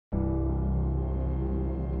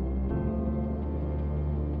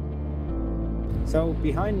So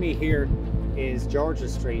behind me here is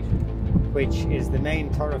George's Street, which is the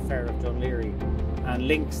main thoroughfare of Dún Laoghaire and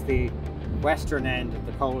links the western end of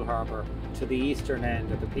the coal harbour to the eastern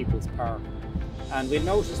end of the People's Park. And we'll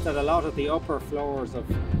notice that a lot of the upper floors of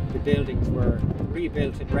the buildings were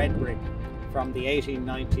rebuilt in red brick from the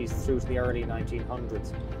 1890s through to the early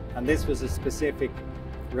 1900s. And this was a specific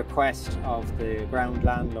request of the ground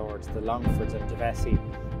landlords, the Longfords and Devessi,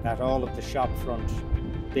 that all of the shopfront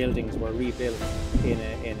buildings were rebuilt in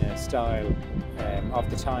a style of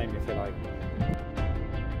the time, if you like.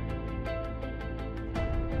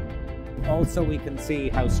 Also, we can see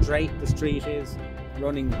how straight the street is,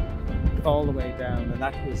 running all the way down, and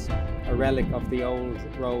that was a relic of the old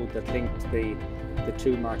road that linked the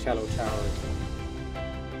two Martello Towers.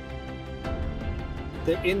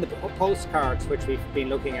 In the postcards which we've been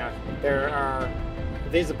looking at, there are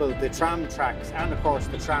visible the tram tracks and of course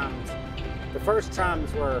the trams. The first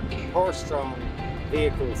trams were horse-drawn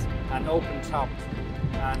vehicles and open-topped,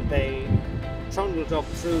 and they trundled up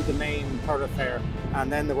through the main thoroughfare,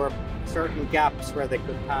 and then there were certain gaps where they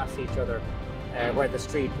could pass each other, where the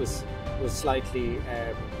street was slightly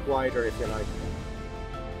wider, if you like.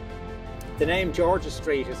 The name George's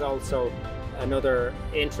Street is also another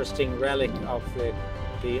interesting relic of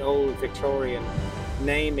the old Victorian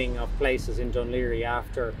naming of places in Dún Laoghaire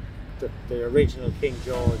after the original King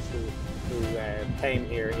George who came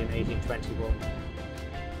here in 1821.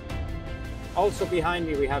 Also behind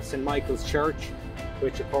me we have St Michael's Church,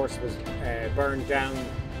 which of course was burned down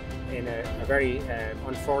in a very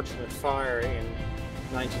unfortunate fire in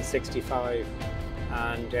 1965,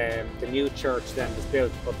 and the new church then was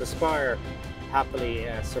built, but the spire happily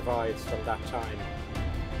survives from that time.